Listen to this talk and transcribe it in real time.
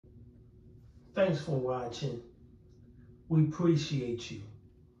Thanks for watching. We appreciate you.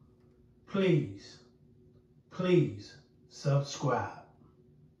 Please subscribe.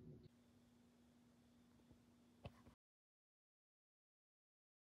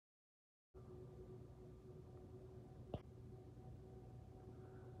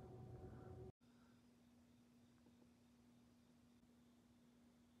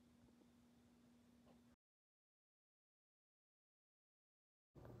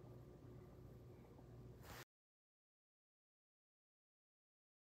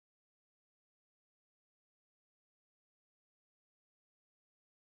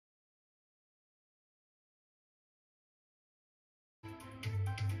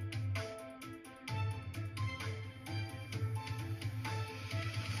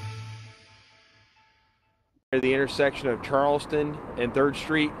 At the intersection of Charleston and 3rd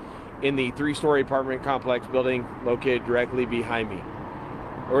Street in the 3-story apartment complex building located directly behind me.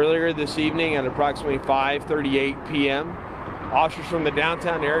 Earlier this evening at approximately 5:38 p.m., officers from the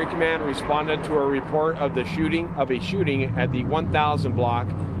Downtown Area Command responded to a report of a shooting at the 1000 block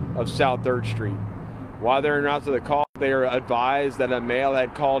of South 3rd Street. While they're not to the call, they are advised that a male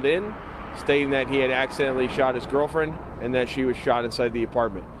had called in stating that he had accidentally shot his girlfriend and that she was shot inside the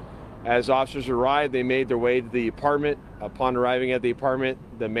apartment. As officers arrived, they made their way to the apartment. Upon arriving at the apartment,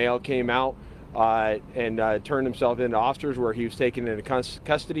 the male came out and turned himself into officers, where he was taken into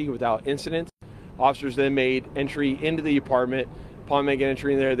custody without incident. Officers then made entry into the apartment. Upon making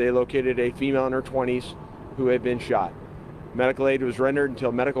entry in there, they located a female in her 20s who had been shot. Medical aid was rendered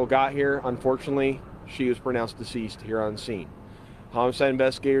until medical got here. Unfortunately, she was pronounced deceased here on scene. Homicide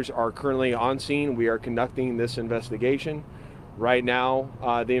investigators are currently on scene. We are conducting this investigation. Right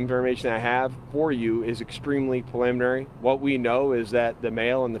now, the information I have for you is extremely preliminary. What we know is that the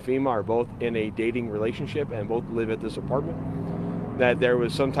male and the female are both in a dating relationship and both live at this apartment. That there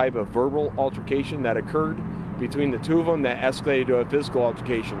was some type of verbal altercation that occurred between the two of them that escalated to a physical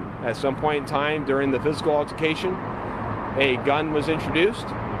altercation. At some point in time during the physical altercation, a gun was introduced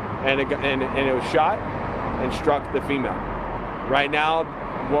and it was shot and struck the female. Right now,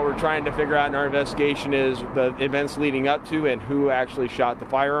 what we're trying to figure out in our investigation is the events leading up to and who actually shot the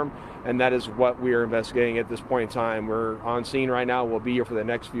firearm, and that is what we are investigating at this point in time. We're on scene right now. We'll be here for the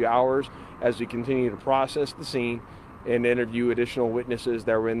next few hours as we continue to process the scene and interview additional witnesses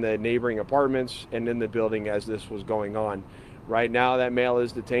that were in the neighboring apartments and in the building as this was going on. Right now, that male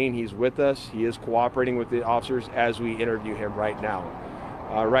is detained. He's with us. He is cooperating with the officers as we interview him right now.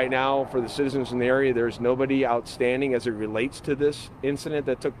 Right now, for the citizens in the area, there's nobody outstanding as it relates to this incident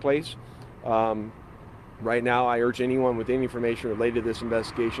that took place. Right now, I urge anyone with any information related to this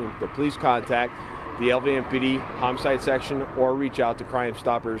investigation to please contact the LVMPD Homicide Section or reach out to Crime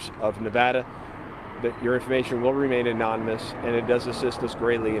Stoppers of Nevada. Your information will remain anonymous, and it does assist us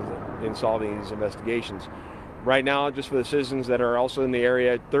greatly in solving these investigations. Right now, just for the citizens that are also in the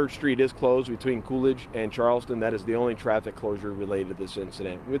area, 3rd Street is closed between Coolidge and Charleston. That is the only traffic closure related to this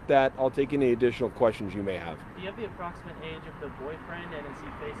incident. With that, I'll take any additional questions you may have. Do you have the approximate age of the boyfriend, and is he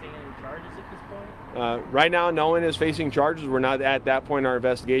facing any charges at this point? Right now, no one is facing charges. We're not at that point in our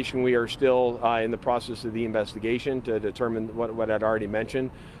investigation. We are still in the process of the investigation to determine what I'd already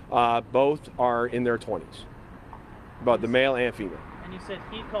mentioned. Both are in their 20s, both the male and female. And you said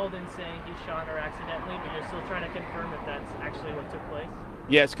he called in saying he shot her accidentally, but you're still trying to confirm if that's actually what took place?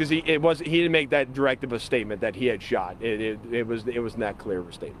 Yes, because he didn't make that direct of a statement that he had shot. It wasn't that clear of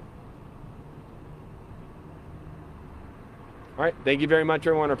a statement. All right, thank you very much,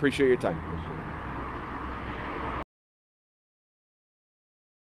 everyone. I appreciate your time.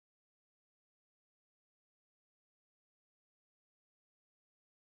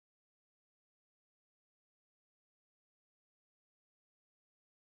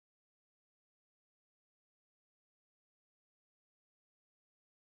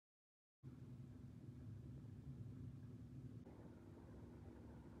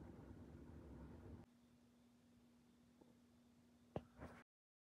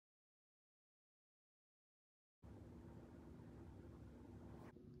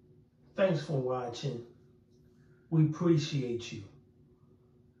 Thanks for watching. We appreciate you.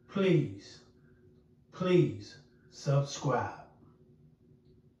 Please subscribe.